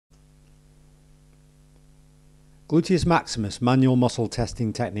Gluteus Maximus manual muscle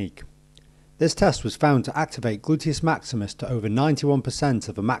testing technique. This test was found to activate gluteus maximus to over 91%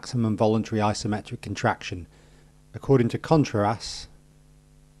 of a maximum voluntary isometric contraction, according to Contreras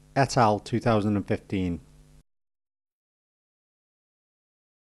et al. 2015.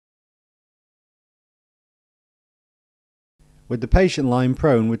 With the patient lying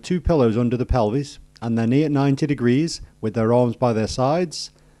prone with two pillows under the pelvis and their knee at 90 degrees with their arms by their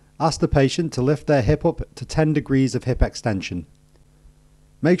sides, ask the patient to lift their hip up to 10 degrees of hip extension.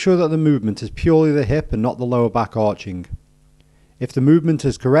 Make sure that the movement is purely the hip and not the lower back arching. If the movement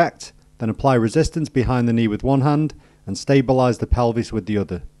is correct, then apply resistance behind the knee with one hand and stabilize the pelvis with the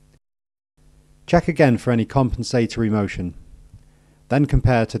other. Check again for any compensatory motion. Then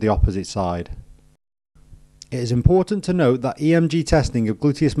compare to the opposite side. It is important to note that EMG testing of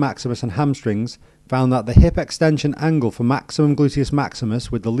gluteus maximus and hamstrings found that the hip extension angle for maximum gluteus maximus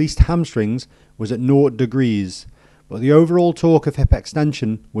with the least hamstrings was at 0 degrees, but the overall torque of hip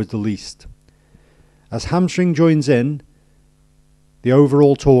extension was the least. As hamstring joins in, the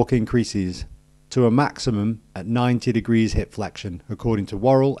overall torque increases to a maximum at 90 degrees hip flexion, according to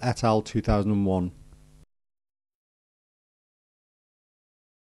Worrell et al. 2001.